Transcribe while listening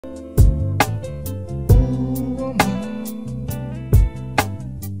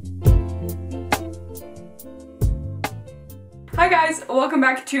guys, welcome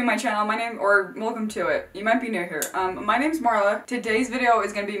back to my channel. Welcome to it. You might be new here. My name's Marla. Today's video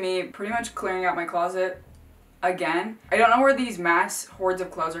is gonna be me pretty much clearing out my closet again. I don't know where these mass hordes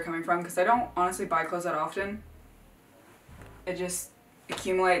of clothes are coming from because I don't honestly buy clothes that often. It just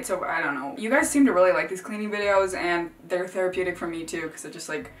accumulates, so I don't know. You guys seem to really like these cleaning videos and they're therapeutic for me too because it just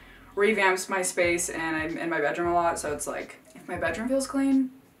like revamps my space, and I'm in my bedroom a lot, so it's like if my bedroom feels clean,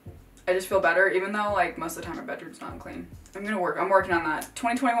 I just feel better, even though like most of the time my bedroom's not clean. I'm working on that.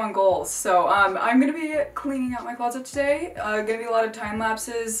 2021 goals. So I'm gonna be cleaning out my closet today. Gonna be a lot of time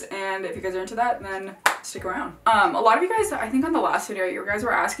lapses, and if you guys are into that, then stick around. A lot of you guys, I think on the last video, you guys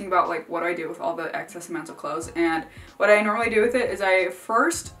were asking about like what do I do with all the excess amounts of clothes, and what I normally do with it is I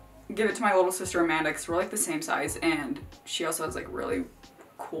first give it to my little sister Amanda because we're like the same size, and she also has like really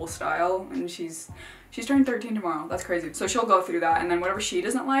cool style, and she's turning 13 tomorrow. That's crazy. So she'll go through that, and then whatever she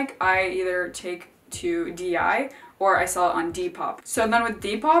doesn't like, I either take to DI or I sell it on Depop. So then with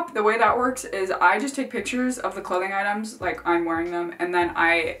Depop, the way that works is I just take pictures of the clothing items, like I'm wearing them, and then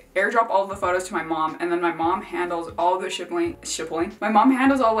I airdrop all of the photos to my mom, and then my mom handles all the shipping. My mom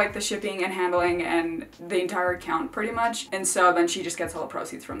handles all like the shipping and handling and the entire account pretty much, and so then she just gets all the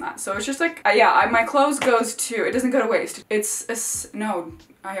proceeds from that. So it's just like, my clothes goes to, it doesn't go to waste. No,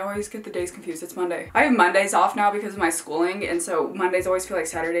 I always get the days confused. It's Monday. I have Mondays off now because of my schooling, and so Mondays always feel like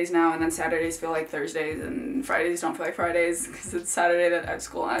Saturdays now, and then Saturdays feel like Thursdays, and Fridays don't feel like Fridays because it's Saturday that I have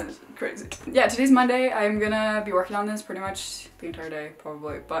school, and it's crazy. Yeah, today's Monday. I'm gonna be working on this pretty much the entire day,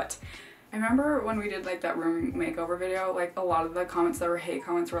 probably, but I remember when we did like that room makeover video, like a lot of the comments that were hate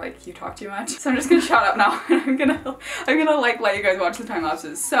comments were like, you talk too much. So I'm just gonna shut up now and I'm gonna like let you guys watch the time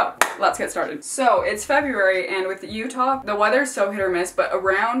lapses. So let's get started. So it's February, and with Utah, the weather's so hit or miss, but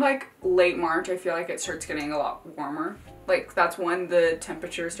around like late March, I feel like it starts getting a lot warmer. Like that's when the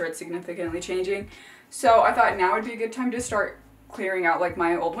temperature starts significantly changing. So I thought now would be a good time to start clearing out like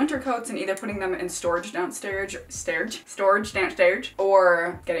my old winter coats and either putting them in storage downstairs,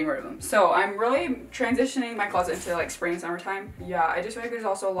 or getting rid of them. So I'm really transitioning my closet into like spring and summertime. Yeah, I just feel like there's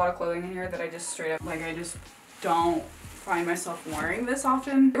also a lot of clothing in here that I just straight up, like I just don't find myself wearing this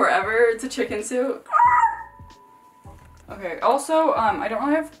often. Wherever it's a chicken suit. Okay, also, I don't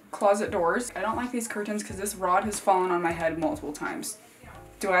really have closet doors. I don't like these curtains because this rod has fallen on my head multiple times.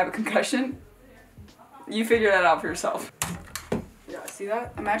 Do I have a concussion? You figure that out for yourself. Yeah, see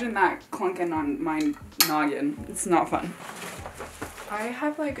that? Imagine that clunking on my noggin. It's not fun. I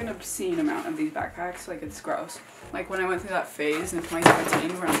have like an obscene amount of these backpacks, like it's gross. Like when I went through that phase in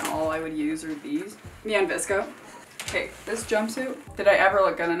 2017 when all I would use are these. Me and Visco. Okay, this jumpsuit, did I ever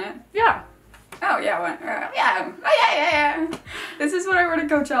look good in it? Yeah. Oh yeah, yeah. This is what I wore to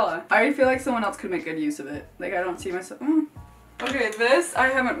Coachella. I feel like someone else could make good use of it. Like I don't see myself. Okay, this I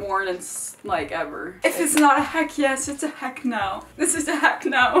haven't worn in like ever. If it's not a heck yes, it's a heck no. This is a heck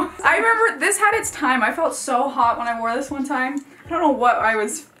no. I remember this had its time. I felt so hot when I wore this one time. I don't know what I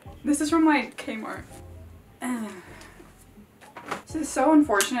was. This is from like Kmart. This is so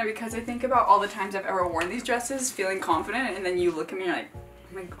unfortunate because I think about all the times I've ever worn these dresses feeling confident, and then you look at me and you're like,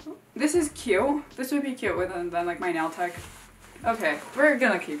 oh my god. This is cute. This would be cute with then like my nail tech. Okay, we're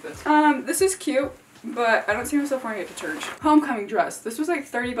gonna keep this. This is cute, but I don't see myself wearing it to church. Homecoming dress. This was like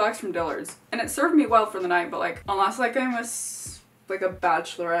 30 bucks from Dillard's, and it served me well for the night, but like unless like I was like a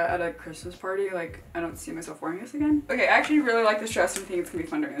bachelorette at a Christmas party, like I don't see myself wearing this again. Okay, I actually really like this dress and think it's gonna be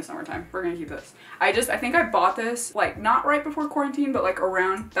fun during the summertime. We're gonna keep this. I think I bought this like not right before quarantine, but like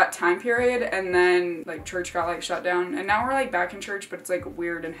around that time period, and then like church got like shut down, and now we're like back in church, but it's like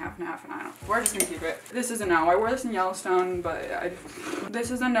weird and half, and I don't know. We're just gonna keep it. This is a no. I wore this in Yellowstone, but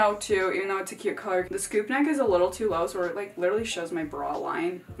this is a no too, even though it's a cute color. The scoop neck is a little too low, so it like literally shows my bra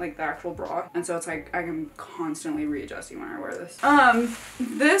line, like the actual bra, and so it's like I can constantly readjusting when I wear this.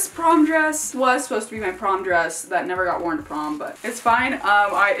 This prom dress was supposed to be my prom dress that never got worn to prom, but it's fine.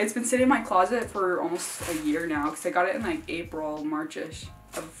 It's been sitting in my closet for almost a year now because I got it in like April, March-ish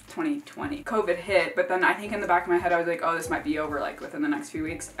of 2020. COVID hit, but then I think in the back of my head I was like, oh, this might be over like within the next few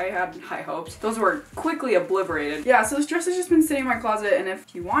weeks. I had high hopes. Those were quickly obliterated. Yeah, so this dress has just been sitting in my closet, and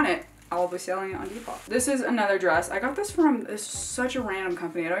if you want it, I'll be selling it on Depop. This is another dress. I got this from such a random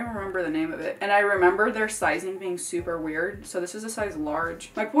company. I don't even remember the name of it. And I remember their sizing being super weird. So this is a size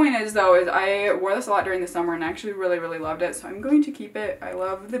large. My point is though, is I wore this a lot during the summer and I actually really, really loved it. So I'm going to keep it. I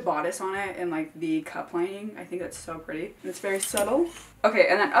love the bodice on it and like the cup lining. I think that's so pretty. And it's very subtle. Okay,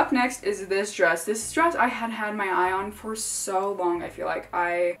 and then up next is this dress. This dress I had my eye on for so long. I feel like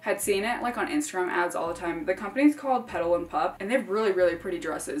I had seen it like on Instagram ads all the time. The company's called Petal and Pup, and they have really, really pretty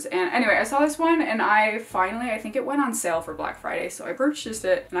dresses. And Anyway, I saw this one and I think it went on sale for Black Friday, so I purchased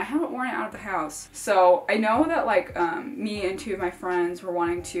it and I haven't worn it out of the house. So I know that like me and two of my friends were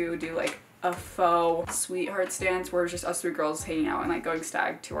wanting to do like a faux sweetheart stance where it's just us three girls hanging out and like going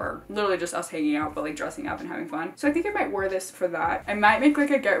stag to our, literally just us hanging out but like dressing up and having fun. So I think I might wear this for that. I might make like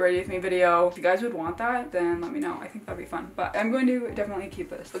a get ready with me video. If you guys would want that, then let me know. I think that'd be fun, but I'm going to definitely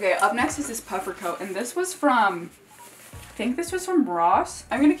keep this. Okay, up next is this puffer coat, and this was from, I think this was from Ross.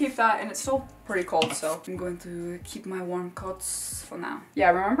 I'm gonna keep that, and it's still pretty cold, so I'm going to keep my warm coats for now. Yeah,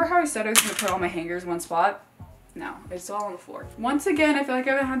 remember how I said I was gonna put all my hangers in one spot? No, it's all on the floor. Once again, I feel like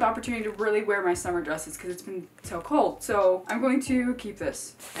I haven't had the opportunity to really wear my summer dresses because it's been so cold. So I'm going to keep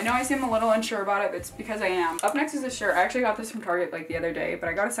this. I know I seem a little unsure about it, but it's because I am. Up next is this shirt. I actually got this from Target like the other day, but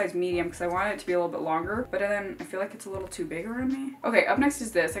I got a size medium because I wanted it to be a little bit longer, but then I feel like it's a little too big around me. Okay, up next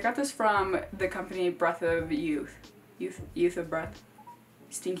is this. I got this from the company Breath of Youth. Youth of Breath.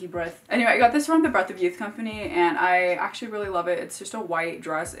 Stinky breath. Anyway, I got this from the Breath of Youth company and I actually really love it. It's just a white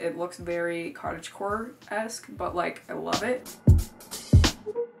dress. It looks very cottagecore-esque, but like I love it.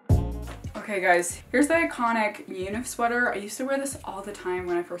 Okay guys, here's the iconic Unif sweater. I used to wear this all the time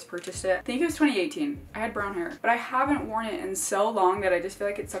when I first purchased it. I think it was 2018. I had brown hair, but I haven't worn it in so long that I just feel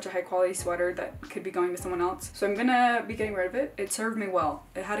like it's such a high quality sweater that could be going to someone else. So I'm gonna be getting rid of it. It served me well.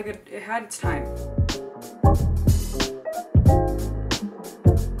 It had its time.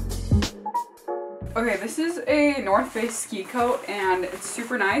 Okay, this is a North Face ski coat and it's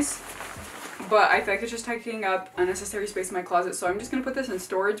super nice, but I feel like it's just taking up unnecessary space in my closet, so I'm just gonna put this in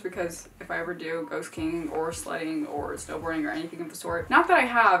storage because if I ever do go skiing or sledding or snowboarding or anything of the sort, not that I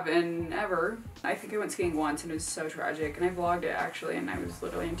have in ever. I think I went skiing once and it was so tragic, and I vlogged it actually and I was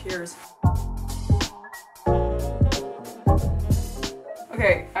literally in tears.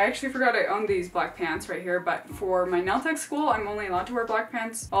 Okay, I actually forgot I own these black pants right here, but for my nail tech school, I'm only allowed to wear black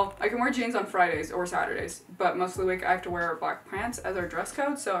pants. Well, I can wear jeans on Fridays or Saturdays, but most of the week I have to wear black pants as our dress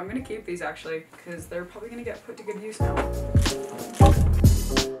code, so I'm gonna keep these actually, because they're probably gonna get put to good use now.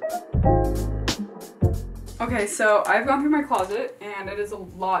 Okay, so I've gone through my closet and it is a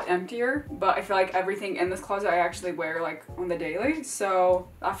lot emptier, but I feel like everything in this closet I actually wear like on the daily, so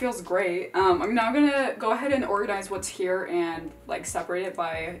that feels great. I'm now gonna go ahead and organize what's here and like separate it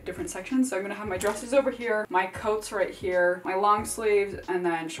by different sections. So I'm gonna have my dresses over here, my coats right here, my long sleeves, and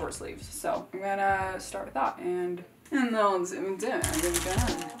then short sleeves. So I'm gonna start with that and then I'm done.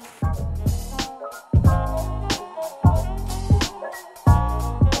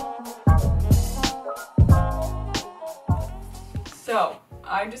 So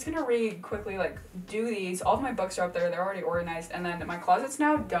I'm just gonna read quickly, like do these. All of my books are up there, they're already organized, and then my closet's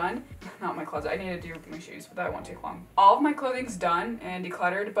now done. Not my closet, I need to do my shoes, but that won't take long. All of my clothing's done and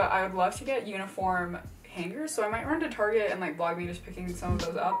decluttered, but I would love to get uniform hangers, so I might run to Target and like vlog me just picking some of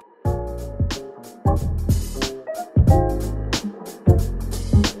those up.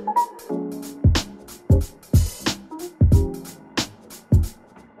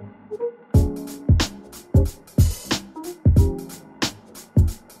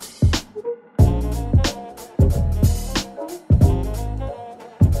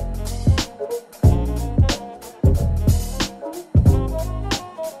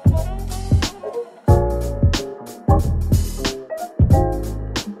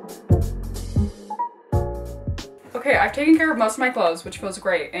 Okay, I've taken care of most of my clothes, which feels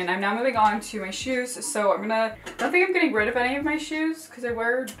great, and I'm now moving on to my shoes. So I don't think I'm getting rid of any of my shoes because I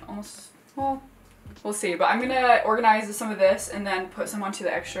wear almost, well, we'll see. But I'm gonna organize some of this and then put some onto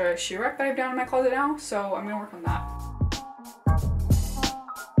the extra shoe rack that I have down in my closet now. So I'm gonna work on that.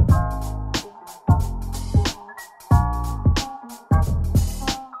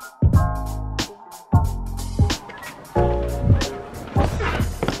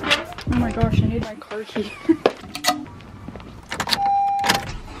 Oh my gosh, I need my car key.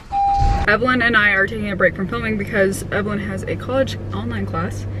 Evelyn and I are taking a break from filming because Evelyn has a college online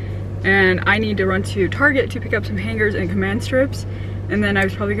class and I need to run to Target to pick up some hangers and command strips, and then I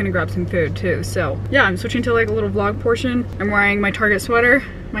was probably gonna grab some food too. So yeah, I'm switching to like a little vlog portion. I'm wearing my Target sweater,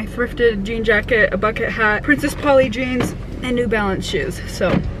 my thrifted jean jacket, a bucket hat, Princess Polly jeans, and New Balance shoes.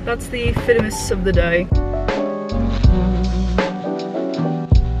 So that's the fitness of the day.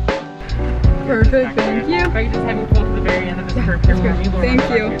 Perfect, thank you. If I could just have you pull to the very end of this picture for me. Thank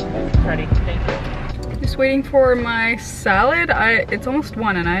you. Ready, thank you. Just waiting for my salad. It's almost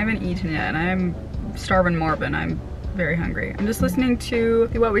 1 and I haven't eaten yet, and I'm starving more, but I'm very hungry. I'm just listening to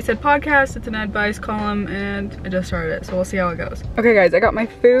the What We Said podcast. It's an advice column and I just started it, so we'll see how it goes. Okay guys, I got my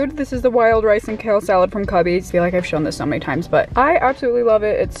food. This is the wild rice and kale salad from Cubby's. I feel like I've shown this so many times, but I absolutely love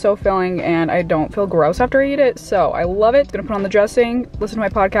it. It's so filling and I don't feel gross after I eat it, so I love it. Gonna put on the dressing, listen to my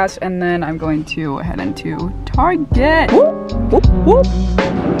podcast, and then I'm going to head into Target. Whoop, whoop, whoop.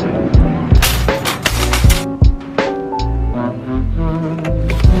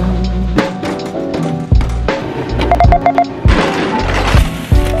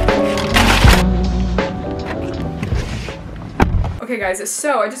 Okay guys,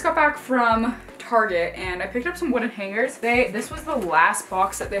 so I just got back from Target and I picked up some wooden hangers. This was the last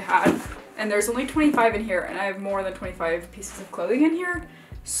box that they had and there's only 25 in here and I have more than 25 pieces of clothing in here.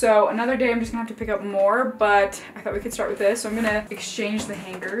 So another day I'm just gonna have to pick up more, but I thought we could start with this. So I'm gonna exchange the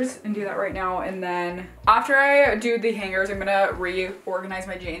hangers and do that right now, and then after I do the hangers, I'm gonna reorganize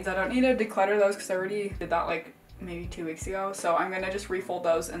my jeans. I don't need to declutter those because I already did that like maybe 2 weeks ago. So I'm gonna just refold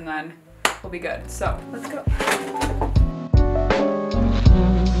those and then we'll be good. So let's go.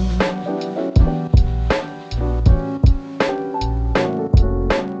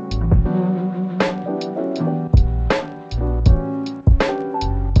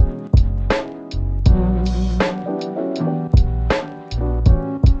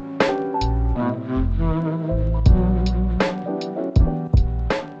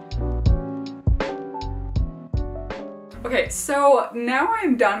 Okay, so now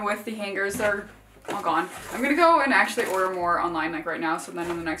I'm done with the hangers. They're all gone. I'm gonna go and actually order more online like right now, so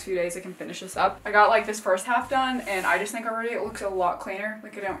then in the next few days I can finish this up. I got like this first half done and I just think already it looks a lot cleaner.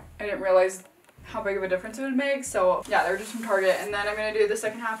 Like I didn't realize how big of a difference it would make. So yeah, they're just from Target. And then I'm gonna do the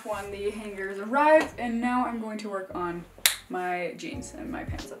second half when the hangers arrive, and now I'm going to work on my jeans and my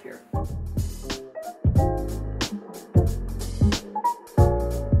pants up here.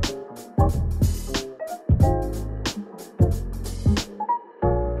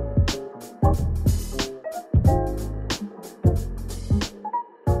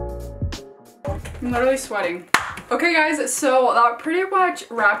 I'm literally sweating. Okay guys, so that pretty much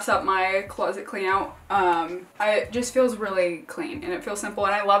wraps up my closet clean out. It just feels really clean and it feels simple,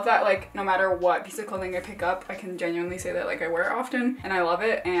 and I love that like no matter what piece of clothing I pick up, I can genuinely say that like I wear it often and I love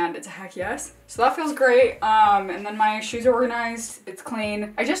it and it's a heck yes. So that feels great. And then my shoes are organized, it's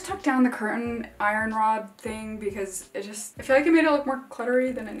clean. I just took down the curtain iron rod thing because I feel like it made it look more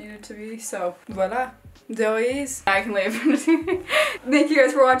cluttery than it needed to be. So voila. Zoe's. I can leave. Thank you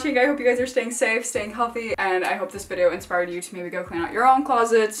guys for watching. I hope you guys are staying safe, staying healthy, and I hope this video inspired you to maybe go clean out your own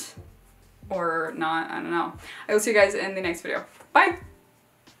closet or not. I don't know. I will see you guys in the next video. Bye!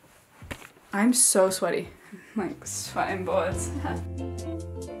 I'm so sweaty. Like sweating bullets.